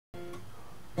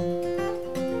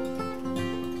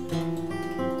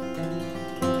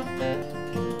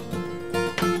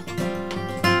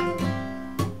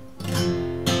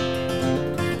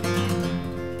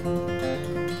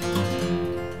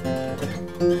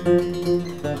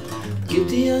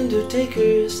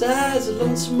undertaker sighs, a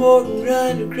lonesome organ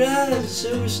grinder cries,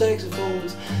 silver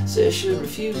saxophones says she'll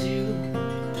refuse you.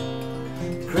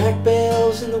 Crack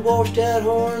bells and the washed out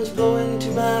horns blowing into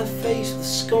my face with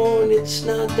scorn. It's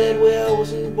not that way, I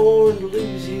wasn't born to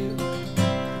lose you.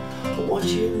 I want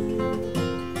you,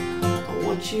 I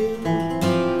want you,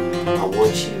 I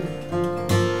want you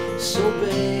so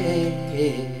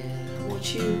bad. I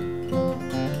want you.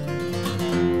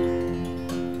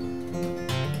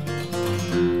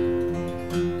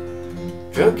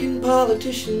 Drunken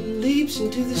politician leaps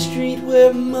into the street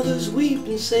where mothers weep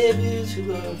and saviors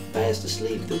who are fast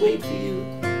asleep, they wait for you.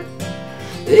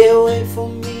 They wait for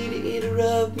me to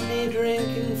interrupt me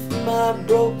drinking from my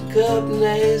broken cup and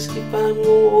ask if I'm gonna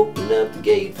open up the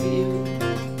gate for you.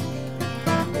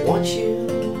 I want you,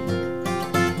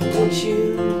 I want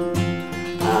you,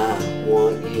 I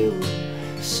want you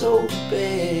so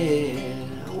bad.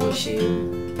 I want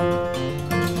you.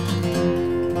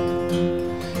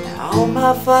 All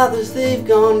my fathers, they've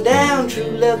gone down, true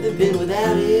love, they've been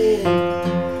without it.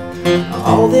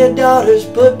 All their daughters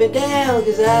put me down,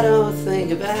 'cause I don't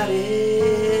think about it.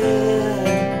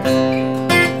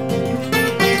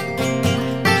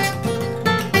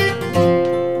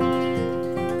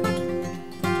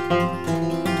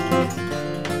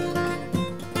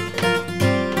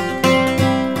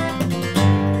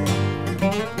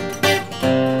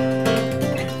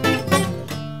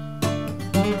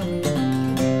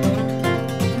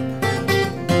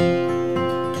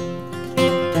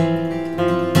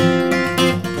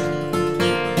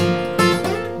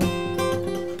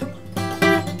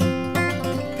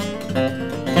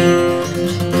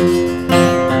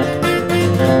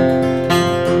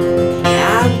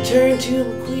 To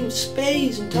my queen of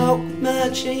spades and talk with my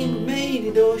chambermaid.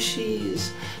 You know she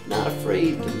is not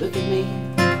afraid to look at me.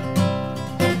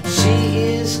 She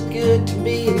is good to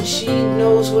me and she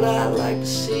knows what I like to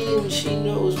see, and she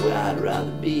knows where I'd rather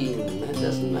be, and that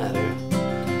doesn't matter,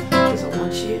 'cause I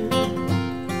want you,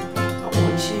 I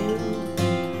want you,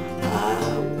 I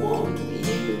want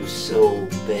you so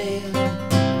bad.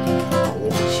 I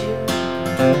want you.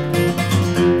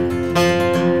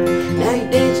 Now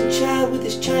you're dancing child with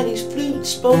this Chinese flute,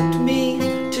 spoke to me,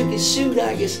 took his suit.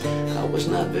 I guess I was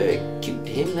not very cute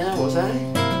to him now, was I?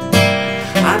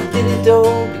 I did it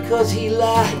though because he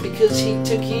lied, because he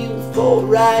took you for a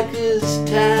ride, 'cause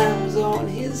time was on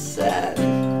his side.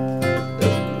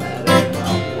 Doesn't matter,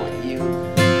 I want you,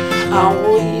 I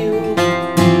want